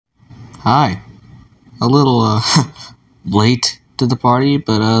Hi. A little late to the party,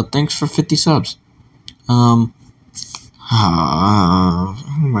 but thanks for 50 subs. How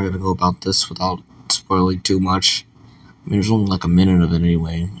am I gonna go about this without spoiling too much? I mean, there's only like a minute of it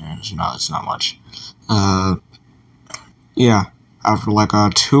anyway. It's not much. Uh, yeah. After like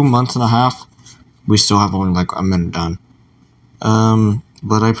 2 months and a half, we still have only like a minute done.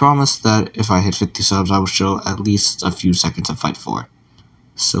 But I promised that if I hit 50 subs, I would show at least a few seconds of Fight 4.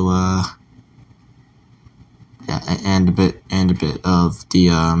 So, yeah, and a bit of the,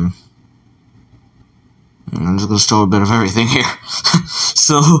 I'm just gonna show a bit of everything here.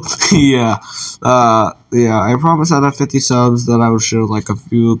 So, yeah, I promised at 50 subs that I would show like a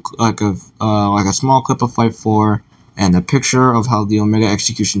few, like a small clip of Fight 4 and a picture of how the Omega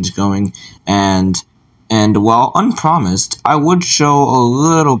execution is going, and while unpromised, I would show a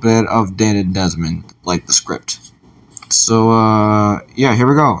little bit of Dan and Desmond, like the script. So, yeah, here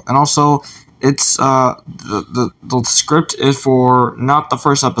we go. And also, it's, the script is for not the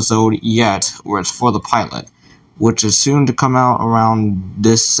first episode yet, where it's for the pilot, which is soon to come out around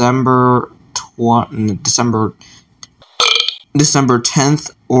December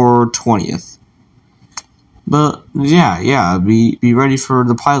 10th or 20th. But, yeah, be ready for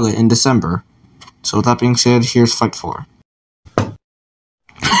the pilot in December. So with that being said, here's Fight 4.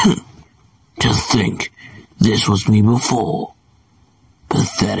 To think, this was me before.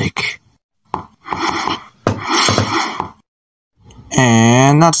 Pathetic.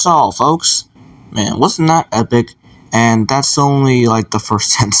 And that's all, folks. Man, wasn't that epic? And that's only like the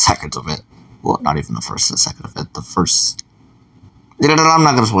first 10 seconds of it. Well, not even the first second of it. The first... I'm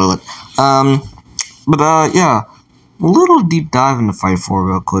not gonna spoil it. But yeah. A little deep dive into Fight 4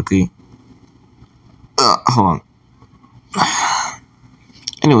 real quickly. Hold on.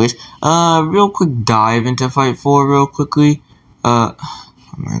 Anyways, real quick dive into Fight 4 real quickly. Oh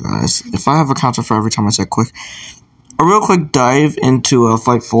my gosh. If I have a counter for every time I say quick. A real quick dive into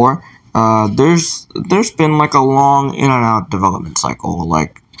Fight 4. There's been like a long in and out development cycle,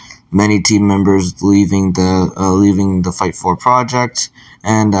 like many team members leaving the Fight 4 project,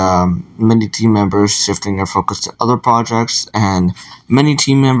 and many team members shifting their focus to other projects, and many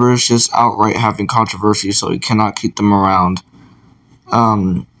team members just outright having controversy, so you cannot keep them around.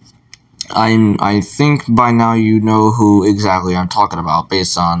 I think by now you know who exactly I'm talking about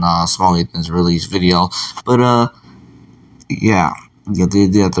based on Small Ethan's release video, but yeah,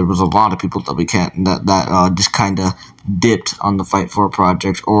 there was a lot of people that just kind of dipped on the Fight 4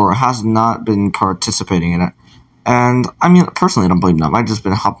 project or has not been participating in it. And I mean, personally, I don't blame them. I've just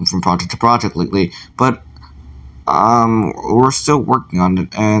been hopping from project to project lately, but we're still working on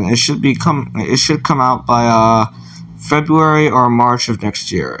it, and it should come out by February or March of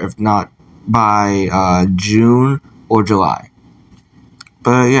next year, if not by June or July.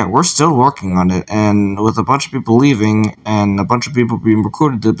 But yeah, we're still working on it, and with a bunch of people leaving and a bunch of people being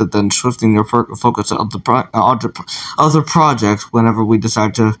recruited, but then shifting their focus to other projects whenever we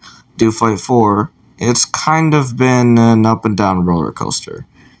decide to do Fight 4, it's kind of been an up and down roller coaster.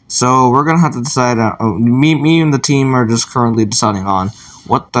 So we're gonna have to decide. Me and the team are just currently deciding on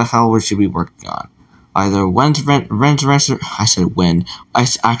what the hell we should be working on. Either I said when. I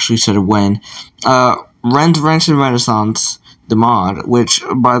actually said when. Rent Renaissance, the mod, which,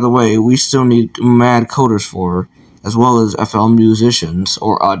 by the way, we still need mad coders for, as well as FL musicians,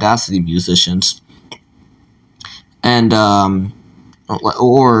 or Audacity musicians. And,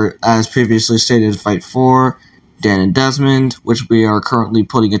 or, as previously stated, Fight 4, Dan and Desmond, which we are currently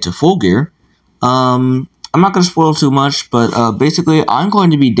putting into full gear. I'm not going to spoil too much, but basically, I'm going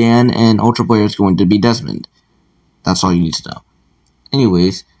to be Dan, and Ultra Boy is going to be Desmond. That's all you need to know.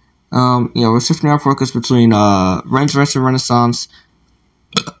 Anyways, yeah, we're shifting our focus between Rent Renaissance.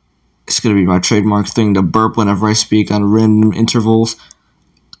 It's going to be my trademark thing to burp whenever I speak on random intervals.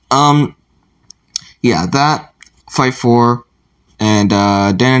 Yeah, that, Fight 4, and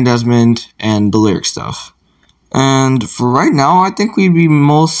Dan and Desmond, and the lyric stuff. And for right now, I think we'd be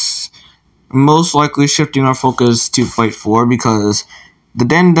most likely shifting our focus to Fight 4, because the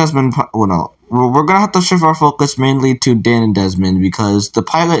Dan and Desmond, well, no, we're gonna have to shift our focus mainly to Dan and Desmond, because the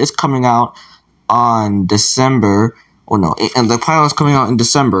pilot is coming out on December, and the pilot is coming out in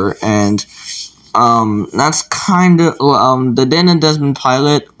December, and that's kind of, the Dan and Desmond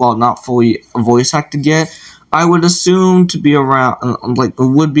pilot, while not fully voice acted yet, I would assume to be around,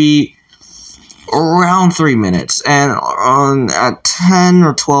 would be around 3 minutes, and at 10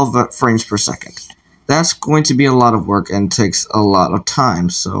 or 12 frames per second. That's going to be a lot of work and takes a lot of time,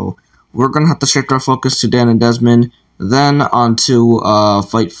 so we're going to have to shift our focus to Dan and Desmond, then onto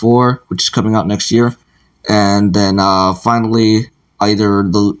Fight 4, which is coming out next year, and then finally either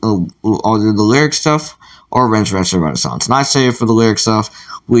the lyric stuff or Rens Renaissance. And I say for the lyric stuff,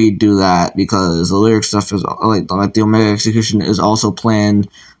 we do that because the lyric stuff is like the Omega Execution is also planned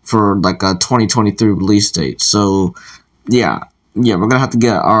for like a 2023 release date. So yeah, we're gonna have to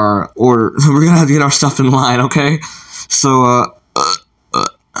get our order. We're gonna have to get our stuff in line. Okay, so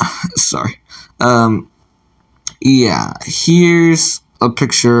sorry. Yeah, here's a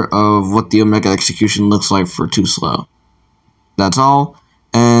picture of what the Omega Execution looks like for Too Slow. That's all.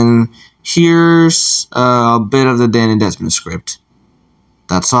 And here's a bit of the Dan and Desmond script.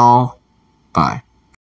 That's all. Bye.